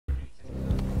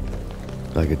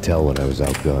I could tell when I was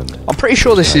outgunned. I'm pretty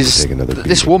sure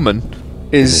this woman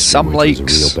is Sam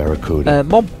Lake's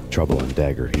mom. Trouble on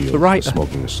Dagger Heel. The writer.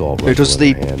 Smoking assault who does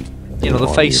the, hand, you know, the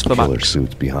face for killer Max.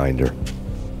 suits behind her.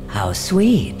 How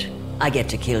sweet. I get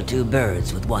to kill two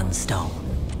birds with one stone.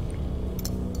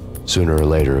 Sooner or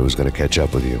later, it was going to catch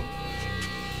up with you.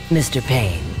 Mr.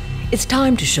 Payne, it's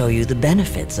time to show you the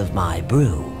benefits of my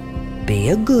brew. Be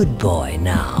a good boy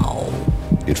now.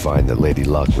 You'd find that Lady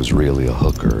Luck was really a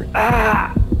hooker.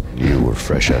 You were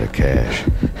fresh out of cash.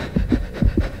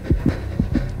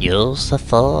 Use the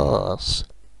force.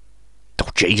 Oh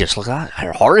Jesus, look at that.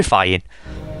 They're horrifying.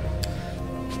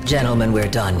 Gentlemen, we're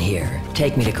done here.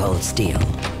 Take me to Cold Steel.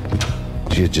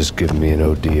 She had just given me an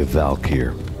OD of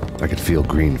Valkyr. I could feel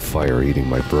green fire eating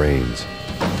my brains.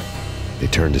 They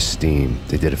turned to steam.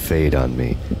 They did a fade on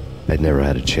me. I'd never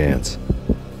had a chance.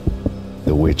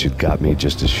 The witch had got me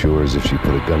just as sure as if she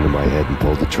put a gun to my head and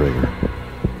pulled the trigger.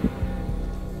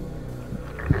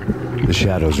 The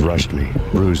shadows rushed me,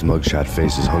 bruised mugshot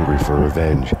faces hungry for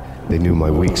revenge. They knew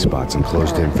my weak spots and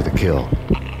closed in for the kill.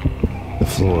 The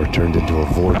floor turned into a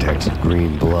vortex of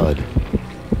green blood.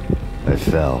 I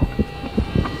fell.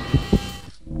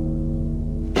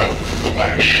 The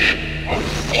flesh of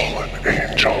fallen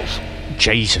angels.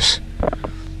 Jesus.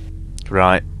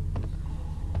 Right.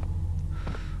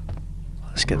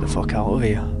 Let's get the fuck out of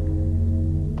here.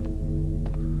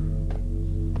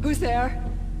 Who's there?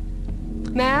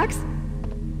 Max?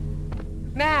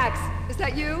 Max, is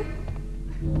that you?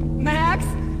 Max?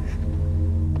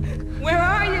 Where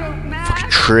are you, Max? Fucking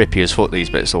trippy as fuck, these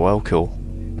bits are well cool.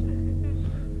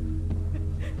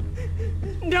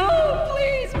 No,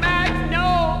 please, Max, no!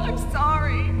 I'm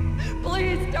sorry.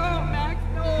 Please don't, Max,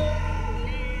 no.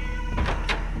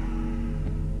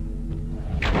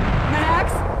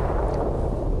 Max?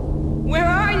 Where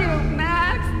are you,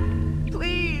 Max?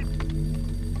 Please.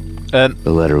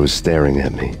 The letter was staring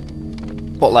at me.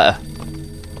 What letter?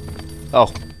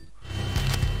 Oh.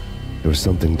 There was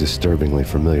something disturbingly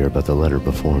familiar about the letter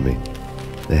before me.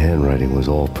 The handwriting was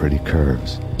all pretty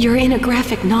curves. You're in a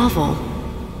graphic novel.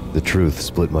 The truth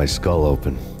split my skull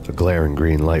open, a glaring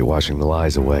green light washing the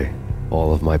lies away.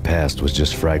 All of my past was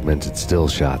just fragmented still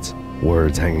shots,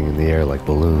 words hanging in the air like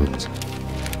balloons.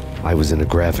 I was in a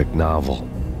graphic novel.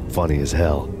 Funny as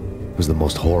hell. It was the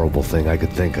most horrible thing I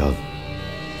could think of.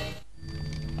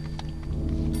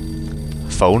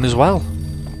 Phone as well.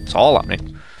 It's all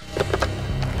happening.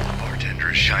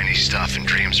 Bartender is shiny stuff and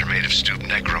dreams are made of stooped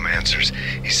necromancers.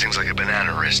 He sings like a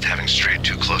banana wrist, having strayed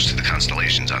too close to the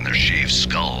constellations on their shaved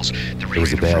skulls. There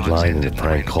was a bad line in the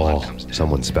prank call.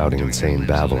 Someone spouting insane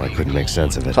babble. I couldn't make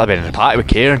sense of it. I've been in a party with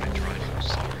Kieran.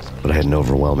 But I had an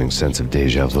overwhelming sense of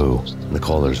deja vu. The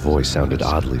caller's voice sounded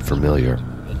oddly familiar.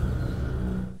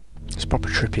 It's proper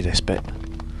trippy, this bit.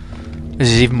 This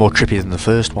is even more trippy than the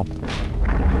first one.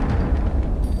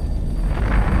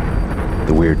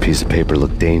 The weird piece of paper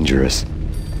looked dangerous.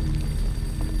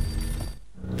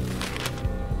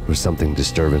 There was something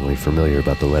disturbingly familiar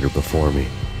about the letter before me.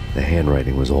 The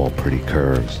handwriting was all pretty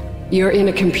curves. You're in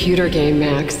a computer game,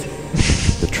 Max.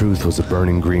 The truth was a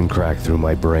burning green crack through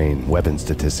my brain, weapon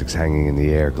statistics hanging in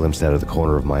the air, glimpsed out of the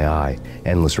corner of my eye,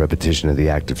 endless repetition of the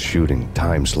act of shooting,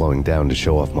 time slowing down to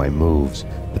show off my moves,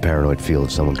 the paranoid feel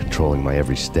of someone controlling my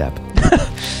every step.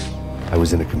 I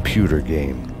was in a computer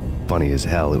game. Funny as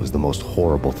hell, it was the most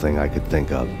horrible thing I could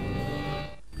think of.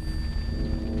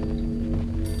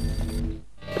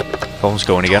 Phone's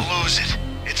going again. Don't lose it.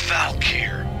 It's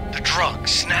Valkyr. The drug.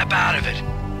 Snap out of it.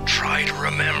 Try to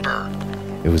remember.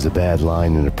 It was a bad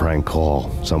line in a prank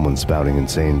call. Someone spouting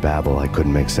insane babble. I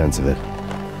couldn't make sense of it.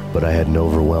 But I had an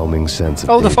overwhelming sense of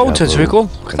Oh, the phone deja turns vu, cool.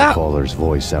 Look at and that. The caller's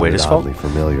voice sounded as fuck. oddly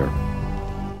familiar.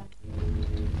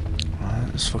 Right,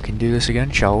 let's fucking do this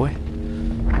again, shall we?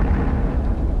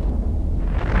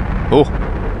 Oh.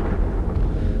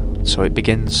 So it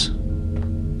begins.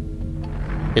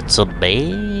 It's a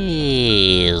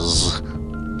maze.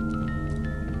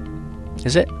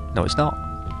 Is it? No, it's not.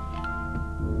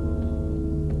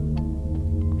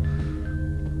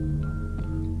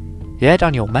 Yeah,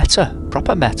 Daniel, meta.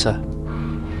 Proper meta.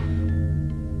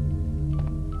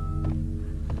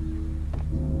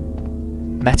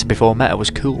 Meta before meta was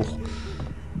cool.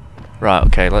 Right,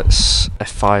 okay, let's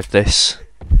F5 this.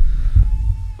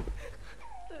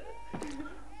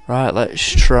 Right,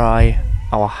 let's try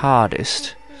our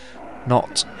hardest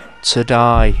not to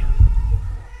die.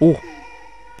 Oh.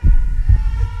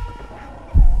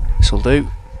 This'll do.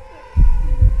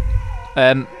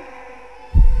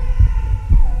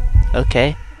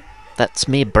 Okay. That's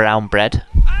me, brown bread.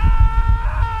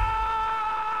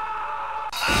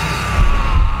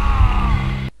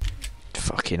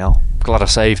 Fuck Fucking hell. Glad I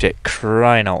saved it.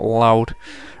 Crying out loud.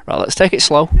 Right, let's take it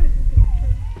slow.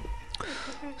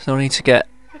 There's no need to get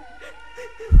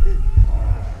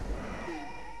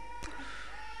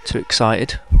too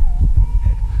excited.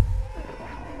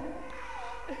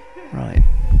 Right.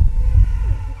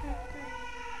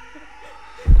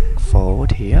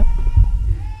 Forward here.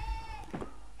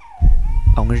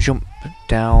 I'm going to jump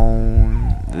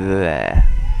down there.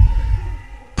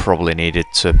 Probably needed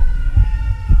to...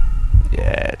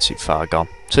 Yeah, too far gone.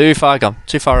 Too far gone.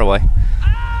 Too far away.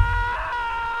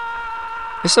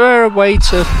 Is there a way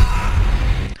to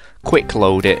quick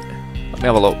load it? Let me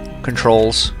have a look.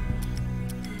 Controls.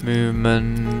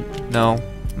 Movement. No.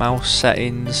 Mouse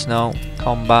settings. No.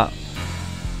 Combat.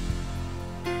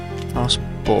 Mouse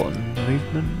button.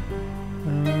 Movement.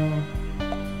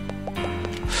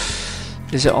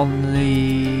 Is it on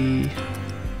the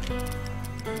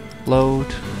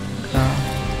load? No.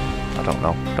 I don't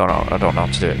know. I don't know how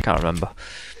to do it. Can't remember.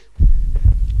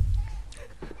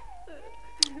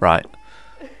 Right.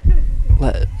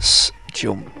 Let's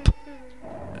jump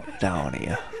down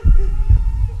here.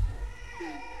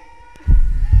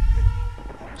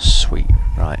 Sweet.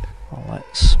 Right. Well,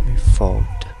 let's move forward.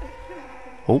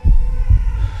 Oh.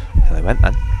 There they went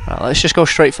then. Right, let's just go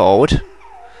straight forward.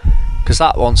 Because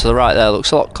that one to the right there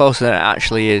looks a lot closer than it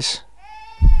actually is.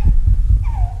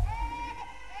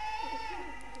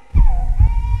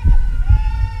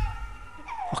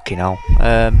 Fucking hell.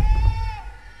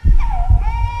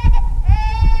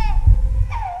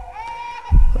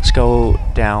 Let's go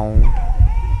down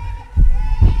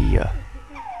here.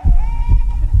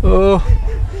 Oh,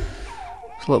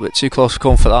 it's a little bit too close for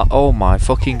comfort. That. Oh my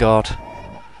fucking god.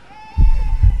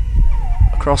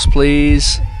 Across,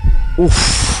 please.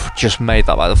 Oof! Just made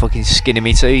that by the fucking skin of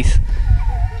me teeth.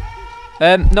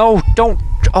 No, don't.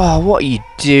 Oh, what are you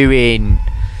doing?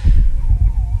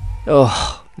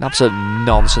 Oh, absolute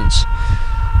nonsense.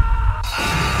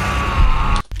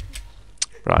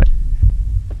 Right.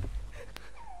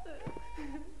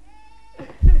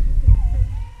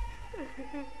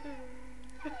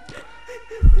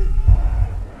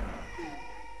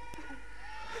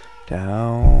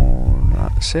 Down.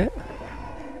 That's it.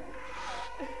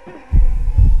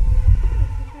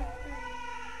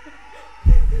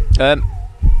 I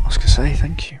was gonna say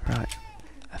thank you. Right.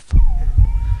 F.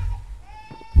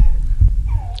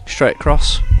 Straight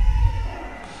across.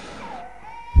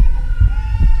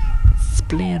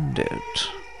 Splendid.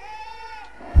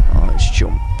 Oh, let's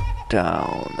jump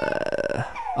down there.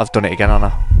 I've done it again,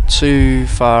 Anna. Too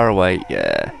far away.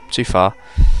 Yeah, too far.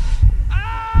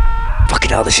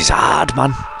 Fucking hell, this is hard,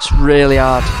 man. It's really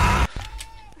hard.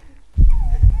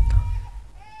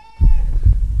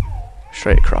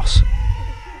 Straight across.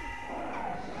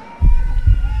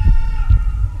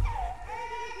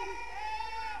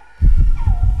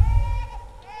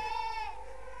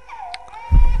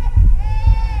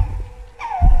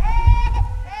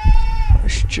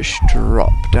 Let's just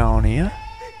drop down here.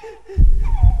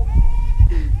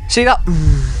 See that?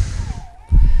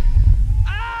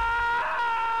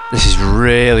 This is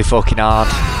really fucking hard.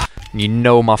 You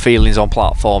know my feelings on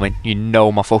platforming. You know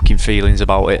my fucking feelings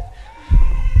about it.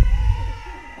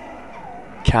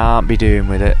 Can't be doing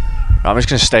with it. Right, I'm just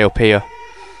going to stay up here.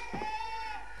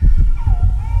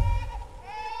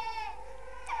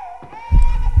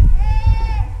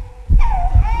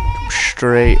 Jump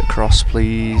straight across,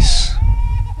 please.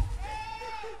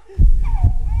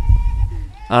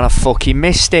 And I fucking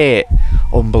missed it.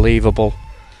 Unbelievable.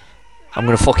 I'm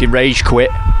going to fucking rage quit.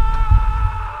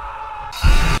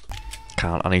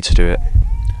 Can't, I need to do it.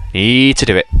 Need to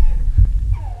do it.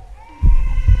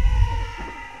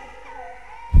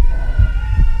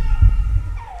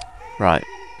 Right.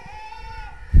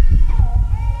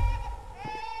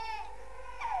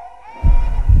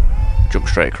 Jump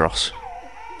straight across.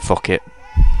 Fuck it.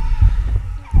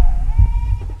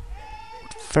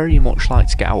 Would very much like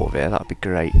to get out of here, that'd be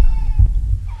great.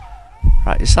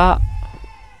 Right, is that...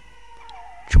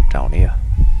 Jump down here.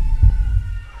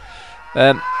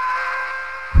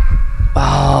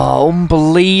 Oh,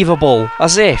 unbelievable.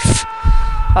 As if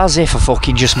I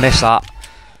fucking just missed that.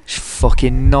 It's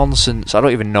fucking nonsense. I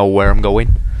don't even know where I'm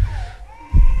going.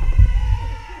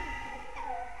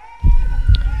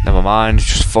 Never mind,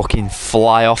 just fucking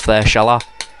fly off there, shall I?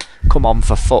 Come on,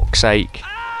 for fuck's sake.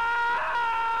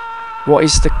 What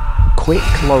is the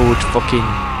quick load fucking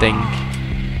thing?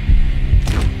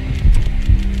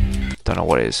 Don't know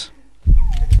what it is.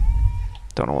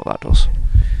 Don't know what that does.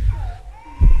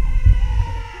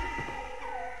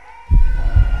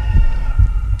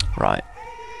 Right.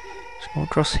 Let's go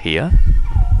across here.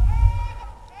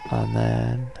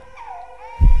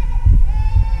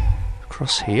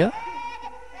 across here.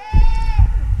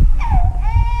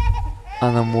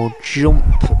 And then we'll jump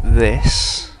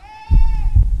this.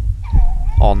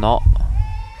 Or not.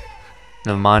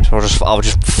 Never mind, I'll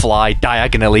just fly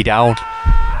diagonally down.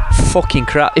 Fucking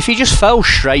crap. If he just fell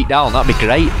straight down, that'd be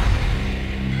great.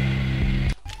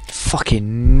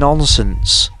 Fucking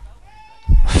nonsense.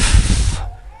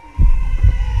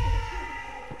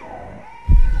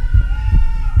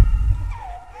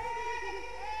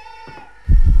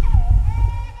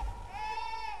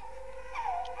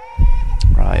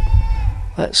 Right.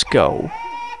 Let's go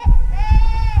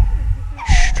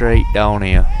straight down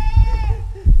here.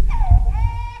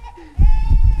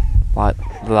 Like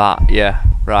that, yeah.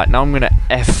 Right, now I'm going to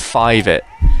F5 it.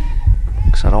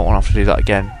 Because I don't want to have to do that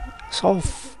again. It's all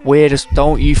weird as...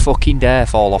 Don't you fucking dare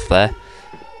fall off there.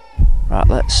 Right,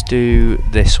 let's do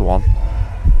this one.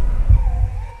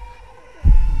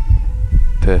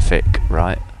 Perfect,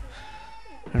 right.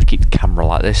 I'm going to keep the camera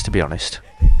like this, to be honest.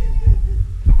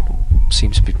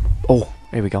 Seems to be... Oh,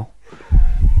 here we go.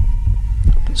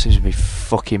 Don't seem to be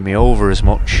fucking me over as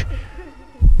much.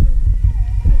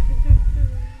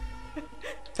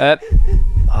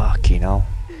 Fucking hell.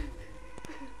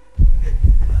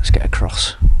 Let's get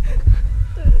across.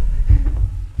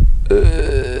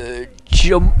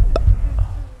 Jump.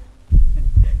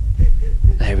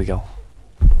 There we go.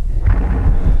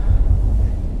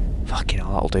 Fucking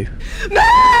hell, that'll do.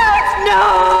 Max,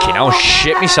 no! Fucking hell,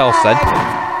 shit myself then.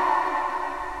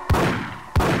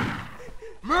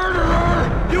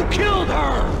 Murderer! You killed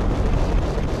her!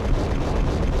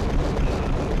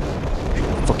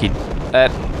 Fucking...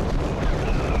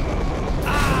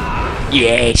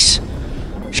 Yes!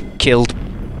 She killed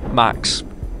Max.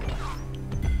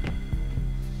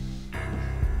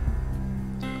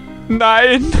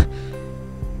 9!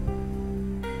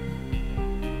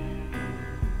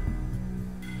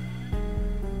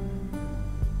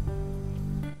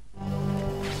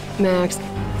 Max,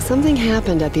 something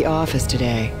happened at the office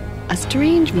today. A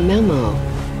strange memo.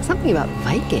 Something about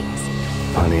Vikings.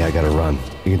 Honey, I gotta run.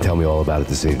 You can tell me all about it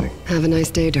this evening. Have a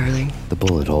nice day, darling. The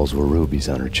bullet holes were rubies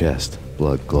on her chest,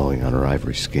 blood glowing on her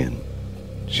ivory skin.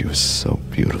 She was so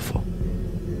beautiful.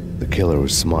 The killer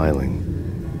was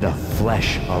smiling. The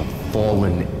flesh of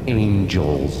fallen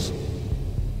angels.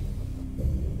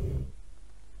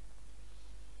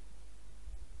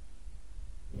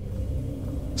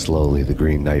 Slowly, the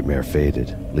green nightmare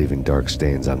faded, leaving dark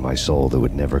stains on my soul that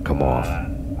would never come off.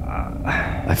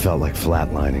 I felt like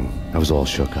flatlining. I was all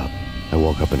shook up. I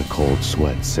woke up in a cold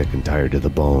sweat, sick and tired to the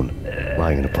bone,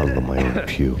 lying in a puddle of my own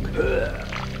puke.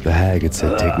 The hag had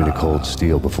said take me to Cold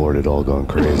Steel before it had all gone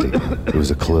crazy. It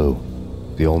was a clue,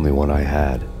 the only one I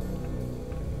had.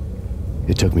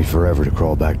 It took me forever to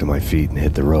crawl back to my feet and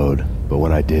hit the road, but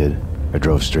when I did, I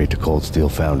drove straight to Cold Steel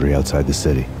Foundry outside the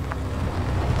city.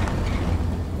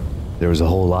 There was a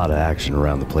whole lot of action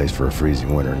around the place for a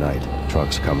freezing winter night.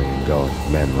 Trucks coming and going,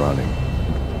 men running.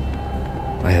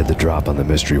 I had the drop on the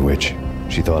mystery witch.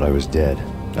 She thought I was dead.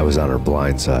 I was on her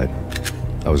blind side.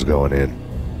 I was going in.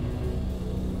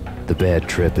 The bad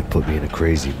trip had put me in a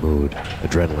crazy mood,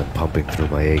 adrenaline pumping through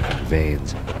my aching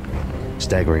veins.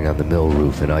 Staggering on the mill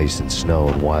roof in ice and snow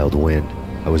and wild wind,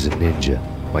 I was a ninja.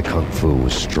 My kung fu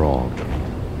was strong.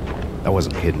 I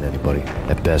wasn't kidding anybody.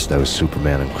 At best, I was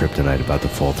Superman on kryptonite about to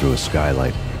fall through a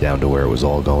skylight, down to where it was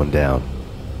all going down.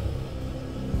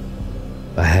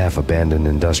 A half-abandoned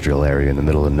industrial area in the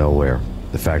middle of nowhere.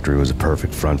 The factory was a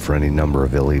perfect front for any number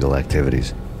of illegal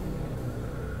activities.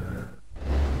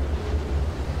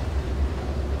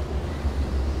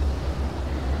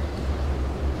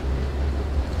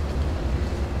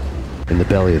 In the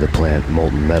belly of the plant,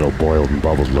 molten metal boiled and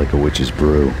bubbled like a witch's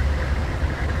brew.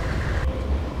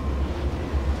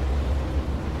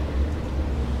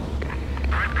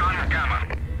 Red Gunner Gamma.